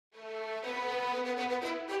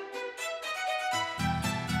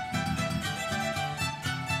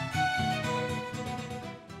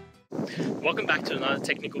Welcome back to another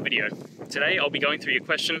technical video. Today I'll be going through your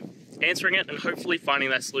question, answering it, and hopefully finding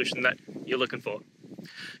that solution that you're looking for.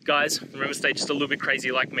 Guys, remember to stay just a little bit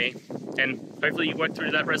crazy like me, and hopefully you work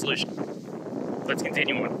through that resolution. Let's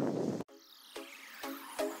continue on.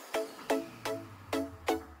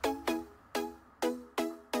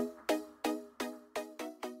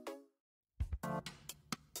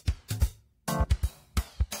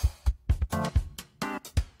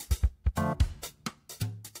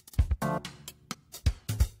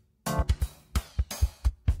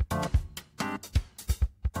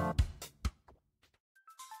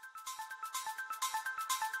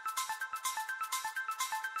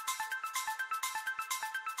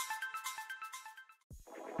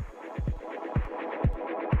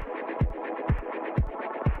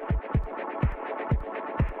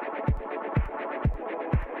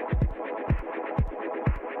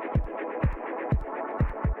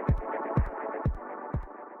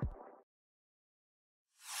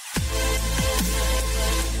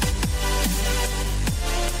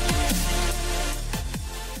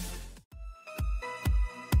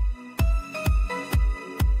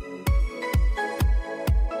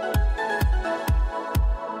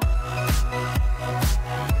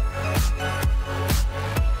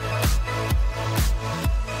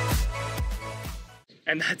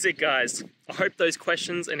 And that's it, guys. I hope those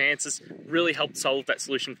questions and answers really helped solve that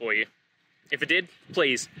solution for you. If it did,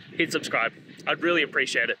 please hit subscribe. I'd really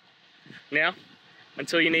appreciate it. Now,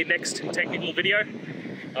 until you need next technical video,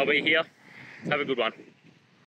 I'll be here. Have a good one.